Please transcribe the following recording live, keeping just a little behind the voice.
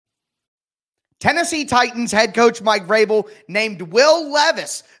Tennessee Titans head coach Mike Vrabel named Will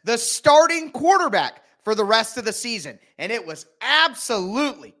Levis the starting quarterback for the rest of the season, and it was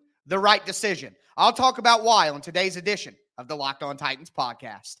absolutely the right decision. I'll talk about why on today's edition of the Locked On Titans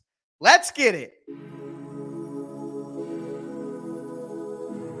podcast. Let's get it.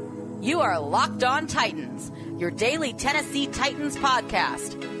 You are Locked On Titans, your daily Tennessee Titans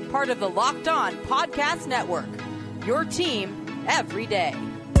podcast, part of the Locked On Podcast Network, your team every day.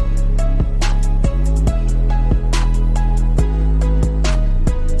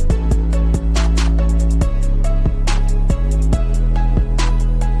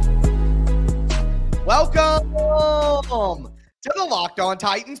 Welcome to the Locked On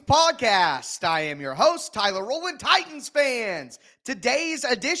Titans podcast. I am your host, Tyler Rowland, Titans fans. Today's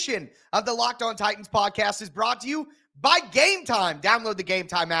edition of the Locked On Titans podcast is brought to you by Game Time. Download the Game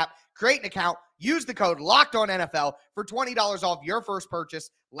Time app, create an account, use the code LOCKEDONNFL for $20 off your first purchase.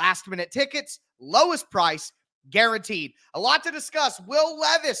 Last minute tickets, lowest price, guaranteed. A lot to discuss. Will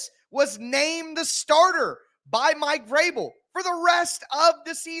Levis was named the starter by Mike Vrabel for the rest of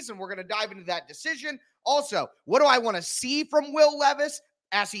the season. We're going to dive into that decision. Also, what do I want to see from Will Levis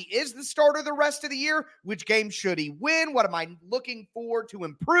as he is the starter the rest of the year? Which game should he win? What am I looking for to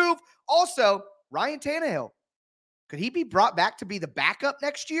improve? Also, Ryan Tannehill, could he be brought back to be the backup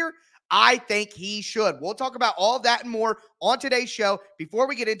next year? I think he should. We'll talk about all of that and more on today's show. Before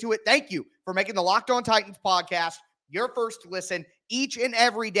we get into it, thank you for making the Locked On Titans podcast your first listen each and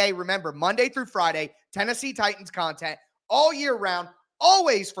every day. Remember, Monday through Friday, Tennessee Titans content all year round,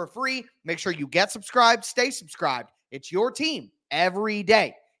 always for free. Make sure you get subscribed, stay subscribed. It's your team every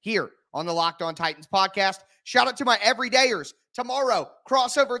day here on the Locked On Titans podcast. Shout out to my everydayers. Tomorrow,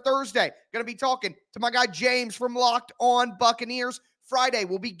 crossover Thursday, going to be talking to my guy James from Locked On Buccaneers. Friday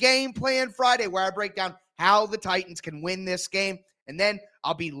will be Game Plan Friday, where I break down how the Titans can win this game. And then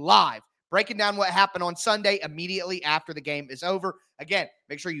I'll be live breaking down what happened on Sunday immediately after the game is over. Again,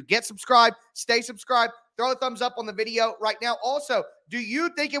 make sure you get subscribed, stay subscribed, throw a thumbs up on the video right now. Also, do you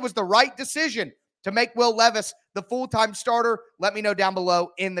think it was the right decision to make Will Levis the full-time starter? Let me know down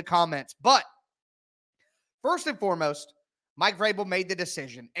below in the comments. But first and foremost, Mike Vrabel made the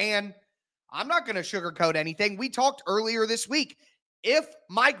decision, and I'm not going to sugarcoat anything. We talked earlier this week. If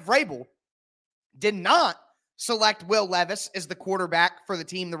Mike Vrabel did not select Will Levis as the quarterback for the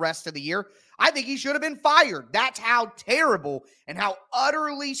team the rest of the year, I think he should have been fired. That's how terrible and how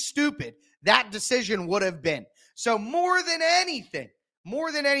utterly stupid that decision would have been. So more than anything,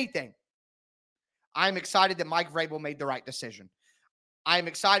 I'm excited that Mike Vrabel made the right decision. I'm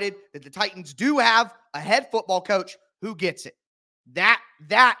excited that the Titans do have a head football coach who gets it.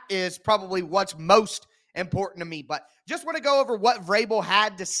 That is probably what's most important to me. But just want to go over what Vrabel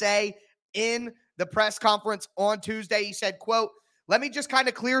had to say in the press conference on Tuesday. He said, quote, "Let me just kind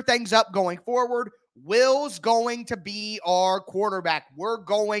of clear things up going forward. Will's going to be our quarterback. We're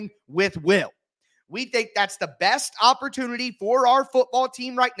going with Will. We think that's the best opportunity for our football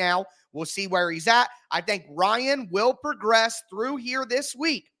team right now. We'll see where he's at. I think Ryan will progress through here this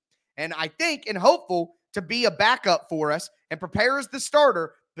week. And I think and hopeful to be a backup for us and prepare as the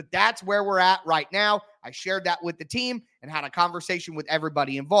starter. But that's where we're at right now. I shared that with the team and had a conversation with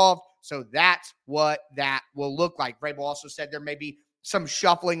everybody involved. So that's what that will look like." Vrabel also said there may be some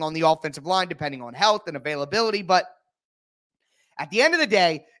shuffling on the offensive line depending on health and availability. But at the end of the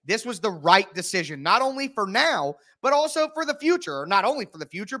day, this was the right decision, not only for now, but also for the future. Or not only for the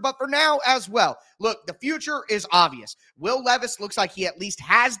future, but for now as well. Look, the future is obvious. Will Levis looks like he at least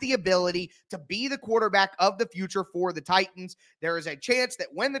has the ability to be the quarterback of the future for the Titans. There is a chance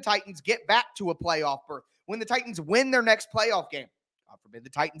that when the Titans get back to a playoff berth, when the Titans win their next playoff game, God forbid the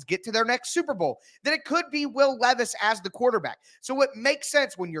Titans get to their next Super Bowl, that it could be Will Levis as the quarterback. So it makes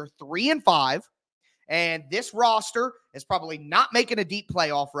sense when you're 3-5, and this roster is probably not making a deep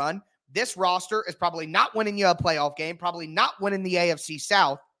playoff run. This roster is probably not winning you a playoff game, probably not winning the AFC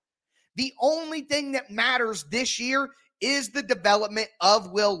South. The only thing that matters this year is the development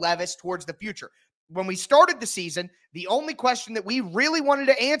of Will Levis towards the future. When we started the season, the only question that we really wanted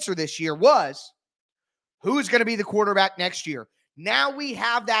to answer this year was, who's going to be the quarterback next year? Now we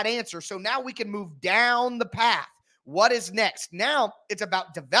have that answer. So now we can move down the path. What is next? Now it's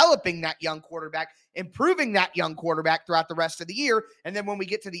about developing that young quarterback, improving that young quarterback throughout the rest of the year. And then when we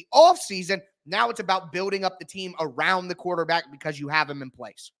get to the offseason, now it's about building up the team around the quarterback because you have him in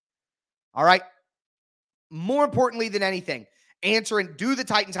place. All right. More importantly than anything, answering, do the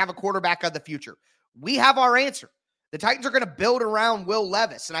Titans have a quarterback of the future? We have our answer. The Titans are going to build around Will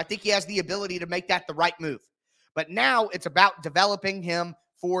Levis, and I think he has the ability to make that the right move. But now it's about developing him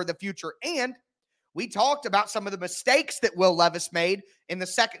for the future. And We talked about some of the mistakes that Will Levis made in the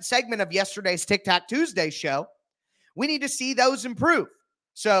second segment of yesterday's Tic Tac Tuesday show. We need to see those improve.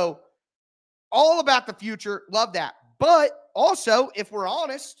 So, all about the future. Love that. But also, if we're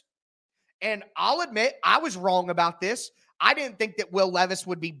honest, and I'll admit I was wrong about this. I didn't think that Will Levis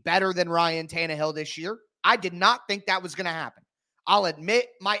would be better than Ryan Tannehill this year. I did not think that was going to happen. I'll admit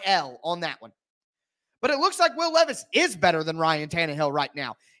my L on that one. But it looks like Will Levis is better than Ryan Tannehill right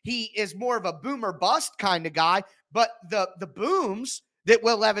now. He is more of a boomer bust kind of guy, but the booms that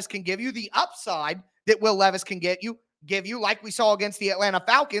Will Levis can give you, the upside that Will Levis can give you, like we saw against the Atlanta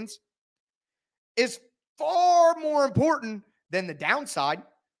Falcons, is far more important than the downside.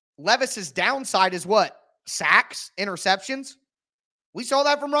 Levis's downside is what? Sacks, interceptions. We saw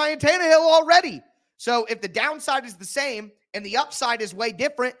that from Ryan Tannehill already. So if the downside is the same and the upside is way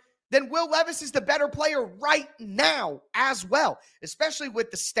different, then Will Levis is the better player right now as well, especially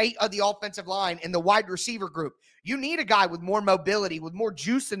with the state of the offensive line and the wide receiver group. You need a guy with more mobility, with more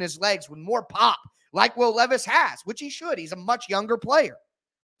juice in his legs, with more pop, like Will Levis has, which he should. He's a much younger player.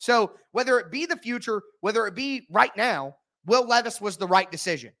 So whether it be the future, whether it be right now, Will Levis was the right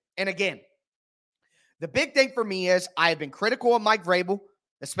decision. And again, the big thing for me is I have been critical of Mike Vrabel,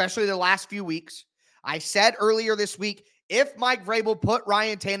 especially the last few weeks. I said earlier this week, if Mike Vrabel put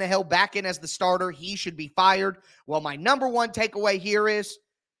Ryan Tannehill back in as the starter, he should be fired. Well, my number one takeaway here is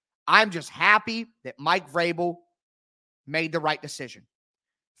I'm just happy that Mike Vrabel made the right decision.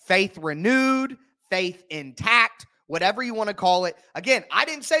 Faith renewed, faith intact, whatever you want to call it. Again, I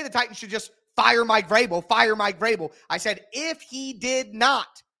didn't say the Titans should just fire Mike Vrabel. I said if he did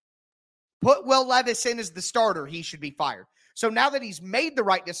not put Will Levis in as the starter, he should be fired. So now that he's made the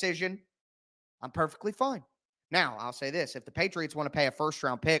right decision, I'm perfectly fine. Now, I'll say this. If the Patriots want to pay a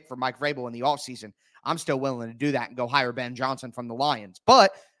first-round pick for Mike Vrabel in the offseason, I'm still willing to do that and go hire Ben Johnson from the Lions.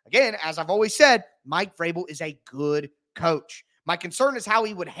 But, again, as I've always said, Mike Vrabel is a good coach. My concern is how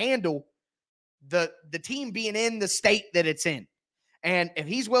he would handle the team being in the state that it's in. And if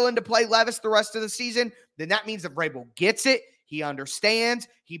he's willing to play Levis the rest of the season, then that means that Vrabel gets it. He understands.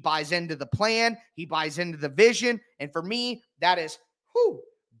 He buys into the plan. He buys into the vision. And for me, that is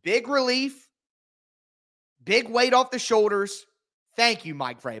big relief. Big weight off the shoulders. Thank you,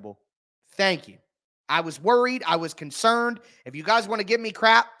 Mike Vrabel. Thank you. I was worried. I was concerned. If you guys want to give me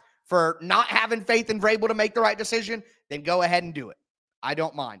crap for not having faith in Vrabel to make the right decision, then go ahead and do it. I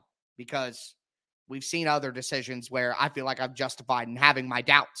don't mind, because we've seen other decisions where I feel like I've justified in having my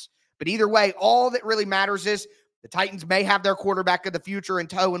doubts. But either way, all that really matters is the Titans may have their quarterback of the future in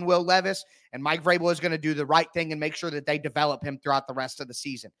tow in Will Levis, and Mike Vrabel is going to do the right thing and make sure that they develop him throughout the rest of the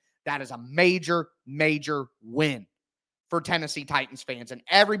season. That is a major, major win for Tennessee Titans fans. And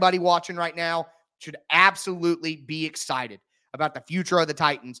everybody watching right now should absolutely be excited about the future of the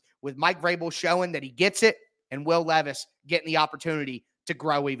Titans, with Mike Vrabel showing that he gets it and Will Levis getting the opportunity to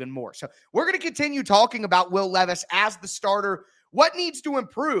grow even more. So we're going to continue talking about Will Levis as the starter. What needs to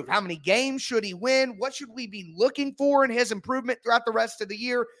improve? How many games should he win? What should we be looking for in his improvement throughout the rest of the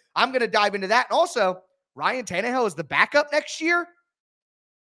year? I'm going to dive into that. And also, Ryan Tannehill is the backup next year.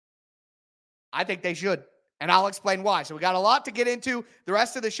 I think they should, and I'll explain why. So we got a lot to get into the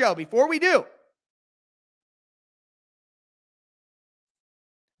rest of the show. Before we do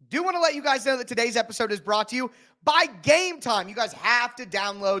want to let you guys know that today's episode is brought to you by Game Time. You guys have to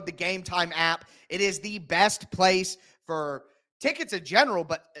download the Game Time app. It is the best place for tickets in general,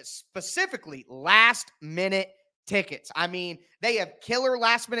 but specifically last-minute tickets. I mean, they have killer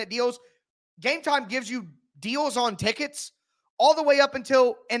last-minute deals. Game Time gives you deals on tickets all the way up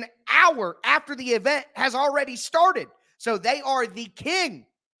until an hour after the event has already started. So they are the king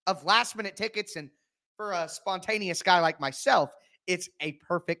of last-minute tickets. And for a spontaneous guy like myself, it's a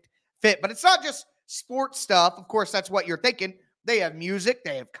perfect fit. But it's not just sports stuff. Of course, that's what you're thinking. They have music.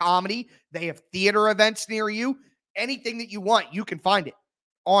 They have comedy. They have theater events near you. Anything that you want, you can find it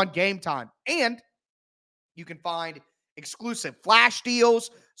on Game Time. And you can find exclusive flash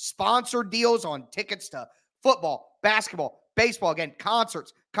deals, sponsored deals on tickets to football, basketball, baseball, again,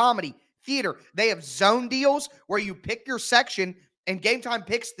 concerts, comedy, theater. They have zone deals where you pick your section and Game Time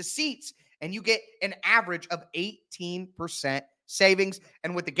picks the seats, and you get an average of 18% savings.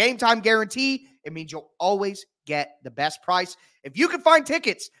 And with the Game Time guarantee, it means you'll always get the best price. If you can find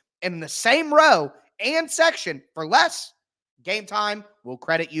tickets in the same row and section for less, Game Time will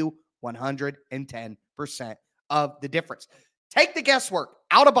credit you 110% of the difference. Take the guesswork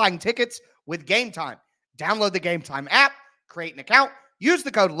out of buying tickets with Game Time. Download the Game Time app, create an account, use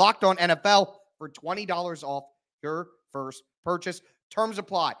the code LOCKEDONNFL for $20 off your first purchase. Terms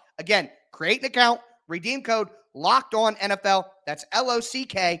apply. Again, create an account, redeem code LOCKEDONNFL. That's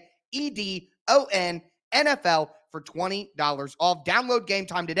LOCKEDONNFL NFL for $20 off. Download Game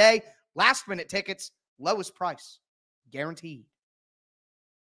Time today. Last minute tickets, lowest price, guaranteed.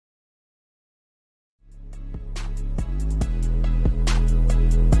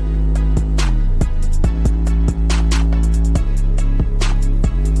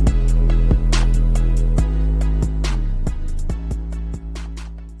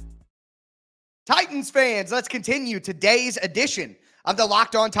 Titans fans, let's continue today's edition of the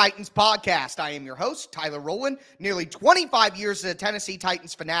Locked On Titans podcast. I am your host, Tyler Rowland, nearly 25 years as a Tennessee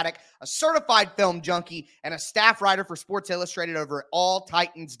Titans fanatic, a certified film junkie, and a staff writer for Sports Illustrated over at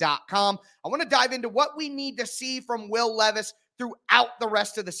alltitans.com. I want to dive into what we need to see from Will Levis throughout the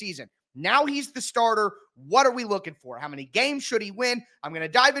rest of the season. Now he's the starter. What are we looking for? How many games should he win? I'm going to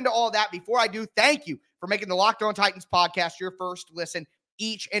dive into all that. Before I do, thank you for making the Locked On Titans podcast your first listen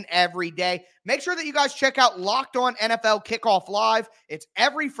each and every day. Make sure that you guys check out Locked On NFL Kickoff Live. It's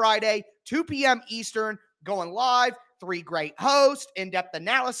every Friday, 2 p.m. Eastern, going live. 3 great hosts, in-depth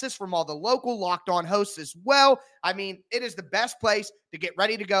analysis from all the local Locked On hosts as well. I mean, it is the best place to get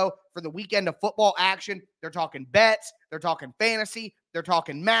ready to go for the weekend of football action. They're talking bets. They're talking fantasy. They're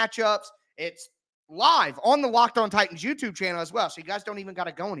talking matchups. It's live on the Locked On Titans YouTube channel as well, so you guys don't even got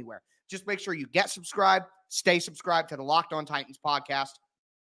to go anywhere. Just make sure you get subscribed, stay subscribed to the Locked On Titans podcast.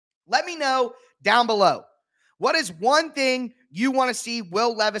 Let me know down below. What is one thing you want to see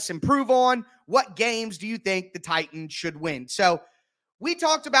Will Levis improve on? What games do you think the Titans should win? So we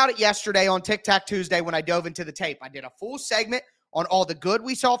talked about it yesterday on Tic Tac Tuesday when I dove into the tape. I did a full segment on all the good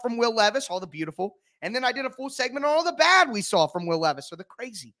we saw from Will Levis, all the beautiful, and then I did a full segment on all the bad we saw from Will Levis, or the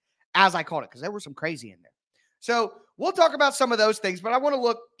crazy, as I called it, because there was some crazy in there. So we'll talk about some of those things, but I want to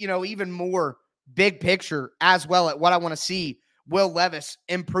look, even more big picture as well at what I want to see Will Levis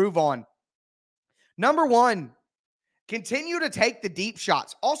improve on. Number one, continue to take the deep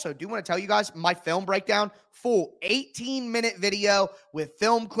shots. Also, do want to tell you guys my film breakdown, full 18-minute video with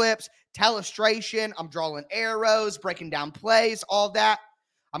film clips, telestration. I'm drawing arrows, breaking down plays, all that.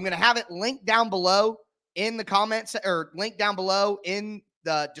 I'm going to have it linked down below in the comments, or linked down below in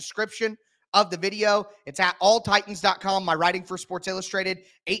the description of the video. It's at alltitans.com, my writing for Sports Illustrated,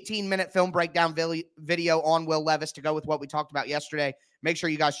 18-minute film breakdown video on Will Levis to go with what we talked about yesterday. Make sure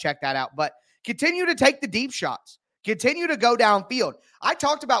you guys check that out. But continue to take the deep shots. Continue to go downfield. I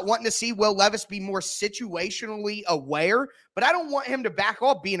talked about wanting to see Will Levis be more situationally aware, but I don't want him to back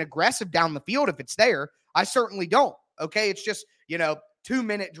off being aggressive down the field if it's there. I certainly don't. Okay, it's just,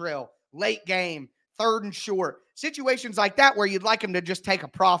 2-minute drill, late game, 3rd and short, situations like that where you'd like him to just take a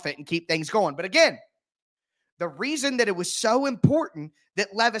profit and keep things going. But again, the reason that it was so important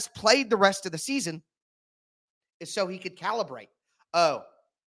that Levis played the rest of the season is so he could calibrate. Oh,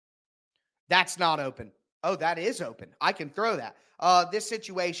 that's not open. Oh, that is open. I can throw that. This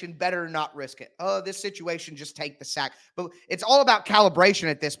situation, better not risk it. Oh, this situation, just take the sack. But it's all about calibration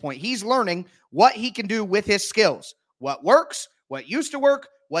at this point. He's learning what he can do with his skills. What works, what used to work,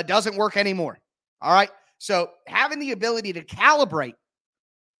 what doesn't work anymore. All right? So having the ability to calibrate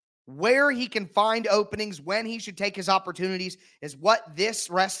where he can find openings, when he should take his opportunities, is what this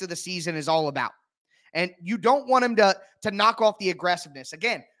rest of the season is all about. And you don't want him to knock off the aggressiveness.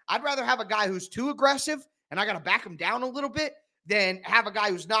 Again, I'd rather have a guy who's too aggressive and I got to back him down a little bit than have a guy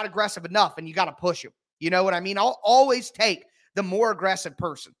who's not aggressive enough and you got to push him. You know what I mean? I'll always take the more aggressive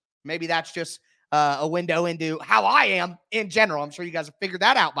person. Maybe that's just a window into how I am in general. I'm sure you guys have figured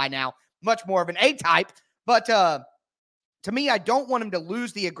that out by now. Much more of an A-type. But to me, I don't want him to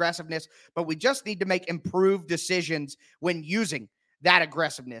lose the aggressiveness, but we just need to make improved decisions when using that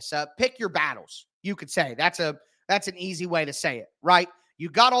aggressiveness. Pick your battles, you could say. That's an easy way to say it, right? You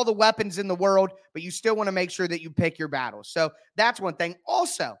got all the weapons in the world, but you still want to make sure that you pick your battles. So that's one thing.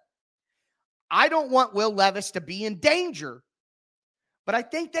 Also, I don't want Will Levis to be in danger, but I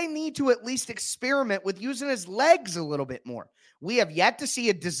think they need to at least experiment with using his legs a little bit more. We have yet to see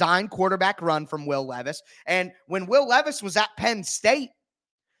a design quarterback run from Will Levis. And when Will Levis was at Penn State,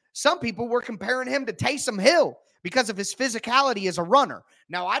 some people were comparing him to Taysom Hill because of his physicality as a runner.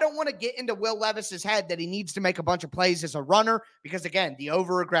 Now, I don't want to get into Will Levis's head that he needs to make a bunch of plays as a runner because, again, the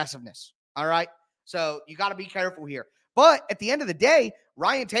over-aggressiveness, all right? So you got to be careful here. But at the end of the day,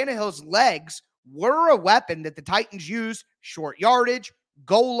 Ryan Tannehill's legs were a weapon that the Titans use, short yardage,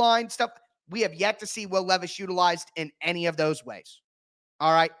 goal line stuff. We have yet to see Will Levis utilized in any of those ways,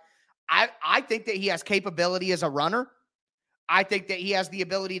 all right? I think that he has capability as a runner. I think that he has the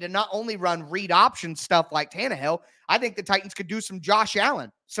ability to not only run read option stuff like Tannehill, I think the Titans could do some Josh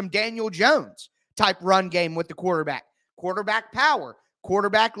Allen, some Daniel Jones type run game with the quarterback. Quarterback power,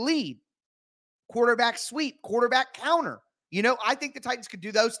 quarterback lead, quarterback sweep, quarterback counter. I think the Titans could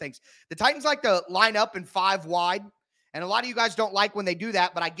do those things. The Titans like to line up in 5 wide, and a lot of you guys don't like when they do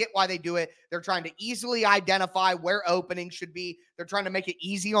that, but I get why they do it. They're trying to easily identify where openings should be. They're trying to make it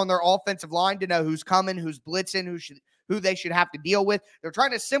easy on their offensive line to know who's coming, who's blitzing, who they should have to deal with. They're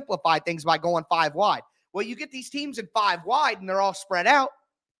trying to simplify things by going 5 wide. Well, you get these teams in 5 wide, and they're all spread out.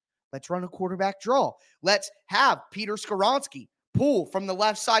 Let's run a quarterback draw. Let's have Peter Skoronski pull from the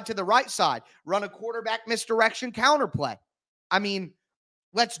left side to the right side, run a quarterback misdirection counterplay. I mean,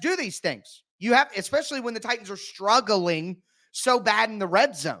 let's do these things. You have, especially when the Titans are struggling so bad in the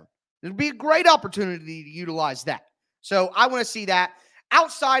red zone. It'd be a great opportunity to utilize that. So I want to see that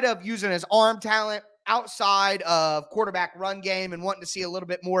outside of using his arm talent, outside of quarterback run game and wanting to see a little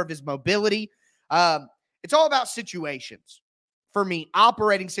bit more of his mobility. It's all about situations. For me,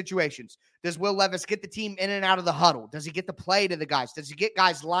 operating situations. Does Will Levis get the team in and out of the huddle? Does he get the play to the guys? Does he get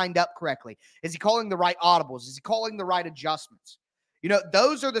guys lined up correctly? Is he calling the right audibles? Is he calling the right adjustments?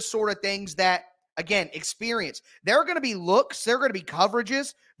 Those are the sort of things that, again, experience. There are going to be looks, there are going to be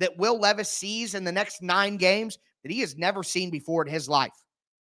coverages that Will Levis sees in the next 9 games that he has never seen before in his life.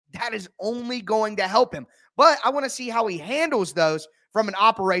 That is only going to help him. But I want to see how he handles those from an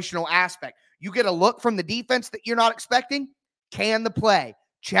operational aspect. You get a look from the defense that you're not expecting, can the play,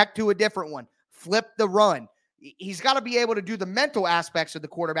 check to a different one, flip the run. He's got to be able to do the mental aspects of the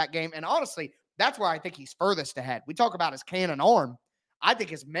quarterback game. And honestly, that's where I think he's furthest ahead. We talk about his cannon arm. I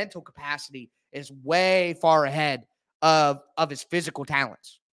think his mental capacity is way far ahead of his physical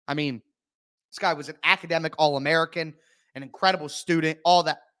talents. I mean, this guy was an academic All-American, an incredible student, all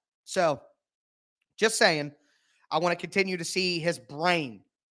that. So just saying, I want to continue to see his brain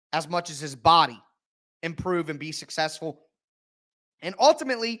as much as his body improve and be successful. And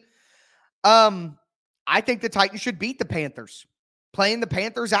ultimately, I think the Titans should beat the Panthers. Playing the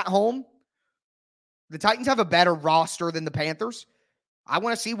Panthers at home, the Titans have a better roster than the Panthers. I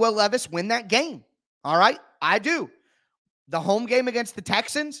want to see Will Levis win that game. All right? I do. The home game against the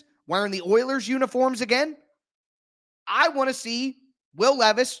Texans, wearing the Oilers uniforms again, I want to see Will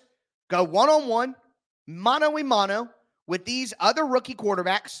Levis go one-on-one, mano-a-mano with these other rookie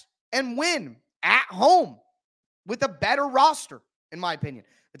quarterbacks and win at home with a better roster, in my opinion.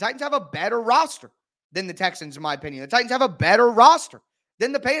 The Titans have a better roster than the Texans, in my opinion. The Titans have a better roster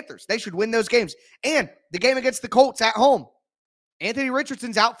than the Panthers. They should win those games. And the game against the Colts at home, Anthony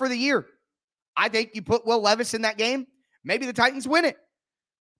Richardson's out for the year. I think you put Will Levis in that game, maybe the Titans win it.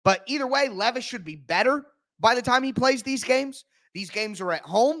 But either way, Levis should be better by the time he plays these games. These games are at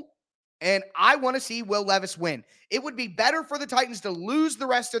home, and I want to see Will Levis win. It would be better for the Titans to lose the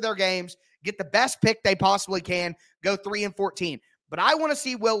rest of their games, get the best pick they possibly can, go 3-14. But I want to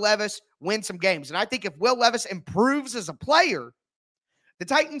see Will Levis win some games. And I think if Will Levis improves as a player, the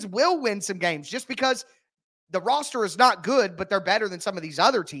Titans will win some games just because the roster is not good, but they're better than some of these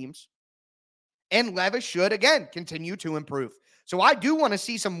other teams. And Levis should, again, continue to improve. So I do want to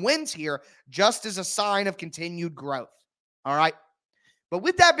see some wins here just as a sign of continued growth. All right. But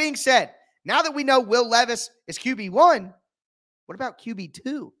with that being said, now that we know Will Levis is QB1, what about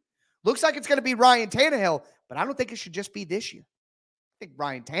QB2? Looks like it's going to be Ryan Tannehill, but I don't think it should just be this year. I think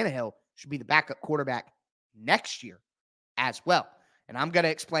Ryan Tannehill should be the backup quarterback next year as well. And I'm going to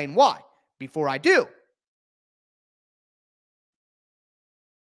explain why. Before I do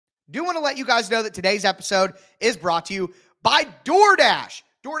want to let you guys know that today's episode is brought to you by DoorDash.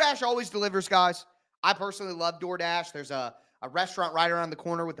 DoorDash always delivers, guys. I personally love DoorDash. There's a restaurant right around the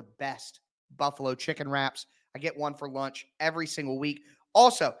corner with the best buffalo chicken wraps. I get one for lunch every single week.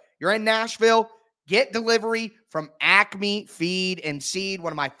 Also, you're in Nashville, get delivery from Acme Feed and Seed,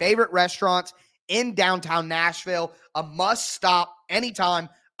 one of my favorite restaurants in downtown Nashville. A must stop anytime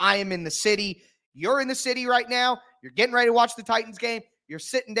I am in the city. You're in the city right now. You're getting ready to watch the Titans game. You're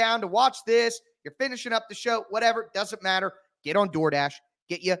sitting down to watch this. You're finishing up the show, whatever. Doesn't matter. Get on DoorDash.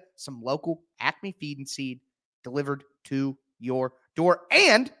 Get you some local Acme Feed and Seed delivered to your door.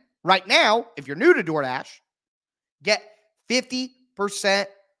 And right now, if you're new to DoorDash, get 50%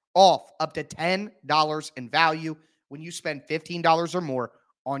 off up to $10 in value when you spend $15 or more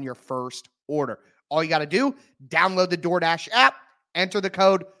on your first order. All you got to do, download the DoorDash app, enter the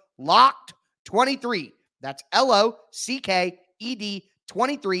code LOCKED23. That's LOCKED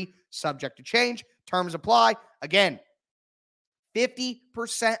 23, subject to change. Terms apply. Again,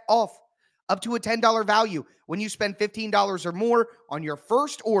 50% off up to a $10 value when you spend $15 or more on your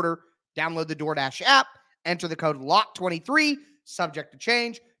first order. Download the DoorDash app, enter the code LOCK23, subject to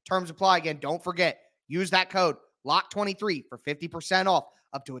change. Terms apply. Again, don't forget, use that code LOCK23 for 50% off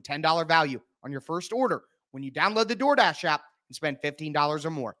up to a $10 value on your first order when you download the DoorDash app and spend $15 or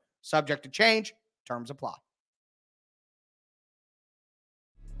more. Subject to change. Terms apply.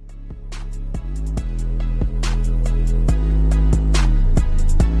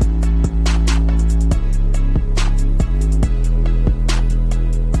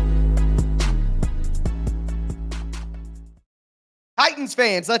 Titans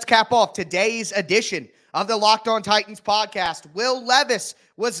fans, let's cap off today's edition of the Locked On Titans podcast. Will Levis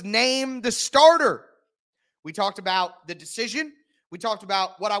was named the starter. We talked about the decision. We talked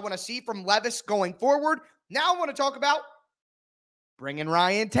about what I want to see from Levis going forward. Now I want to talk about bringing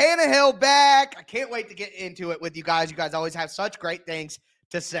Ryan Tannehill back. I can't wait to get into it with you guys. You guys always have such great things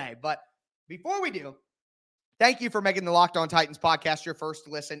to say. But before we do, thank you for making the Locked On Titans podcast your first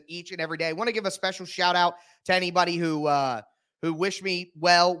listen each and every day. I want to give a special shout out to anybody who wished me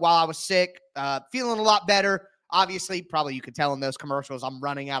well while I was sick, feeling a lot better. Obviously, probably you could tell in those commercials I'm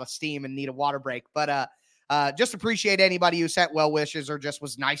running out of steam and need a water break. But just appreciate anybody who sent well wishes or just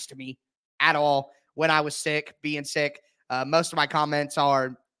was nice to me at all when I was sick, being sick. Most of my comments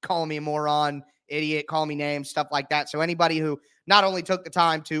are calling me a moron, idiot, calling me names, stuff like that. So anybody who not only took the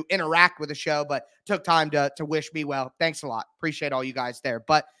time to interact with the show, but took time to wish me well, thanks a lot. Appreciate all you guys there.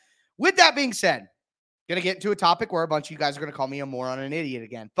 But with that being said, going to get into a topic where a bunch of you guys are going to call me a moron and an idiot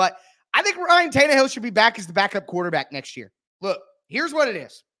again. But I think Ryan Tannehill should be back as the backup quarterback next year. Look, here's what it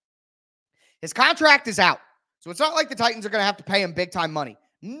is. His contract is out. So it's not like the Titans are going to have to pay him big-time money.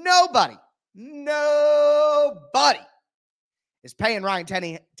 Nobody is paying Ryan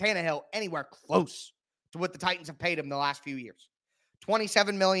Tannehill anywhere close to what the Titans have paid him the last few years.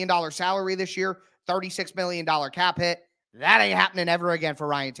 $27 million salary this year, $36 million cap hit. That ain't happening ever again for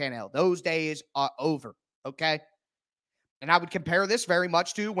Ryan Tannehill. Those days are over, okay? And I would compare this very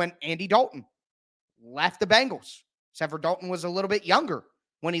much to when Andy Dalton left the Bengals. Except for Dalton was a little bit younger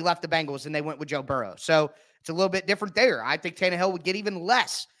when he left the Bengals and they went with Joe Burrow. So it's a little bit different there. I think Tannehill would get even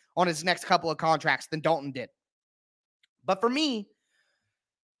less on his next couple of contracts than Dalton did. But for me,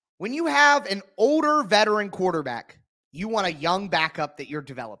 when you have an older veteran quarterback, you want a young backup that you're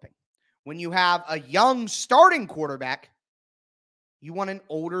developing. When you have a young starting quarterback, you want an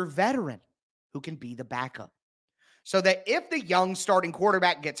older veteran who can be the backup. So that if the young starting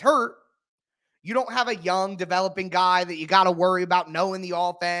quarterback gets hurt, you don't have a young developing guy that you got to worry about knowing the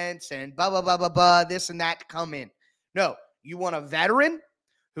offense and blah, blah, blah, blah, blah, this and that to come in. No, you want a veteran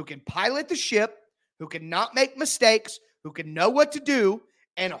who can pilot the ship, who can not make mistakes, who can know what to do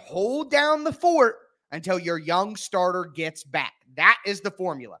and hold down the fort until your young starter gets back. That is the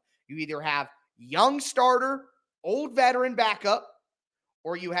formula. You either have young starter, old veteran backup,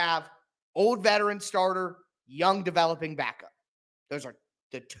 or you have old veteran starter, young developing backup. Those are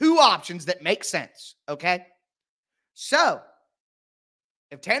the two options that make sense, okay? So,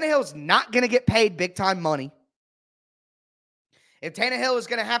 if Tannehill's not going to get paid big-time money, if Tannehill is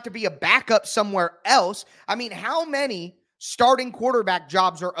going to have to be a backup somewhere else, I mean, how many starting quarterback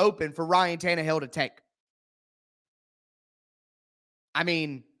jobs are open for Ryan Tannehill to take? I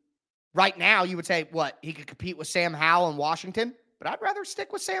mean, right now you would say, what, he could compete with Sam Howell in Washington? But I'd rather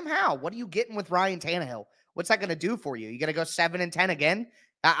stick with Sam Howell. What are you getting with Ryan Tannehill? What's that going to do for you? You going to go 7-10 again?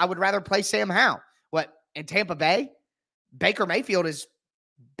 I would rather play Sam Howell. What, in Tampa Bay? Baker Mayfield is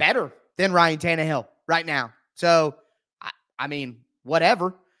better than Ryan Tannehill right now. So, I mean,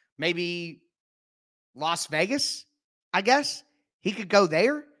 whatever. Maybe Las Vegas, I guess. He could go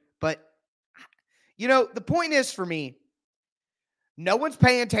there. But, you know, the point is for me, no one's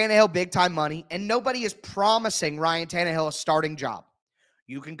paying Tannehill big-time money, and nobody is promising Ryan Tannehill a starting job.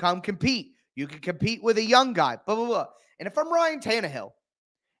 You can come compete. You can compete with a young guy, blah, blah, blah. And if I'm Ryan Tannehill,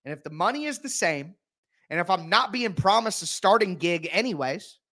 and if the money is the same, and if I'm not being promised a starting gig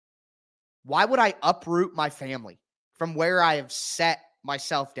anyways, why would I uproot my family from where I have set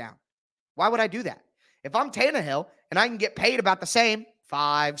myself down? Why would I do that? If I'm Tannehill and I can get paid about the same,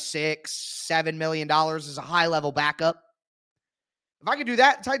 $5, $6, $7 million as a high-level backup, if I could do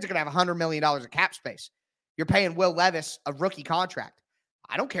that, the Titans are going to have $100 million of cap space. You're paying Will Levis a rookie contract.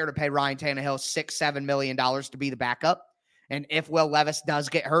 I don't care to pay Ryan Tannehill $6, $7 million to be the backup. And if Will Levis does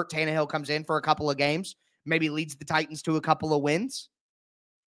get hurt, Tannehill comes in for a couple of games, maybe leads the Titans to a couple of wins.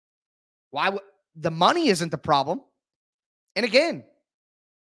 The money isn't the problem. And again,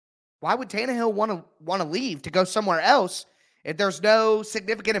 why would Tannehill want to leave to go somewhere else if there's no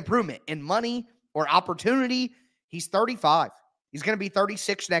significant improvement in money or opportunity? He's 35. He's going to be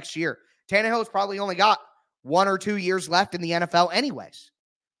 36 next year. Tannehill's probably only got 1 or 2 years left in the NFL anyways.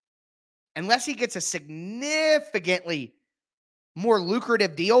 Unless he gets a significantly more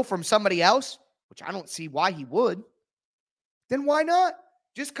lucrative deal from somebody else, which I don't see why he would, then why not?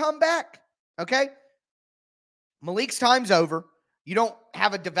 Just come back, okay? Malik's time's over. You don't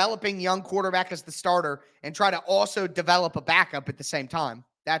have a developing young quarterback as the starter and try to also develop a backup at the same time.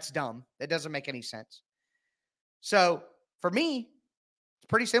 That's dumb. That doesn't make any sense. So, for me, it's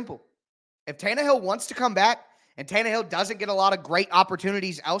pretty simple. If Tannehill wants to come back and Tannehill doesn't get a lot of great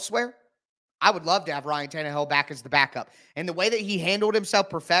opportunities elsewhere, I would love to have Ryan Tannehill back as the backup. And the way that he handled himself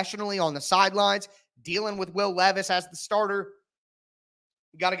professionally on the sidelines, dealing with Will Levis as the starter,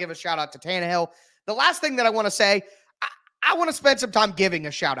 you got to give a shout out to Tannehill. The last thing that I want to say, I want to spend some time giving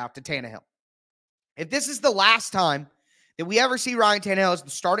a shout out to Tannehill. If this is the last time that we ever see Ryan Tannehill as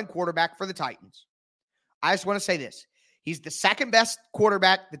the starting quarterback for the Titans, I just want to say this. He's the second best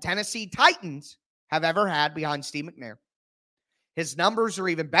quarterback the Tennessee Titans have ever had behind Steve McNair. His numbers are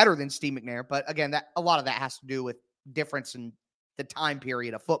even better than Steve McNair, but again, a lot of that has to do with difference in the time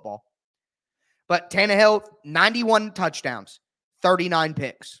period of football. But Tannehill, 91 touchdowns, 39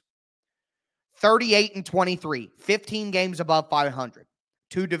 picks, 38-23, 15 games above 500,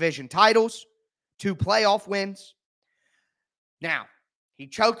 2 division titles, 2 playoff wins. Now, he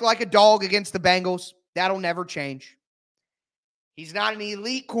choked like a dog against the Bengals. That'll never change. He's not an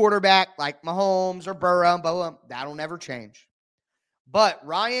elite quarterback like Mahomes or Burrow. That'll never change. But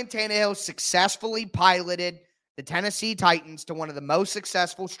Ryan Tannehill successfully piloted the Tennessee Titans to one of the most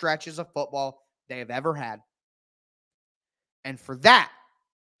successful stretches of football they have ever had. And for that,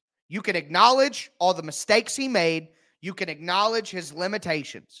 you can acknowledge all the mistakes he made. You can acknowledge his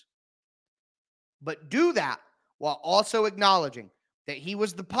limitations. But do that while also acknowledging that he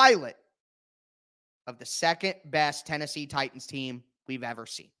was the pilot of the second best Tennessee Titans team we've ever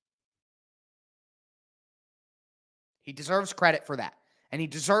seen. He deserves credit for that. And he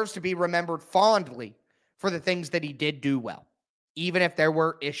deserves to be remembered fondly for the things that he did do well, even if there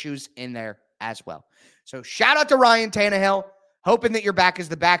were issues in there as well. So shout out to Ryan Tannehill, hoping that you're back as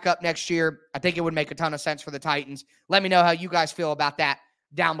the backup next year. I think it would make a ton of sense for the Titans. Let me know how you guys feel about that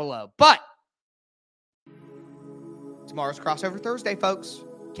down below. But tomorrow's Crossover Thursday, folks.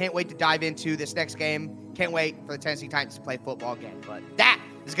 Can't wait to dive into this next game. Can't wait for the Tennessee Titans to play football again. But that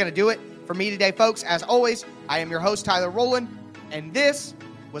is going to do it for me today, folks. As always, I am your host, Tyler Rowland, and this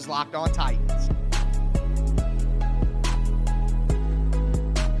was Locked On Titans.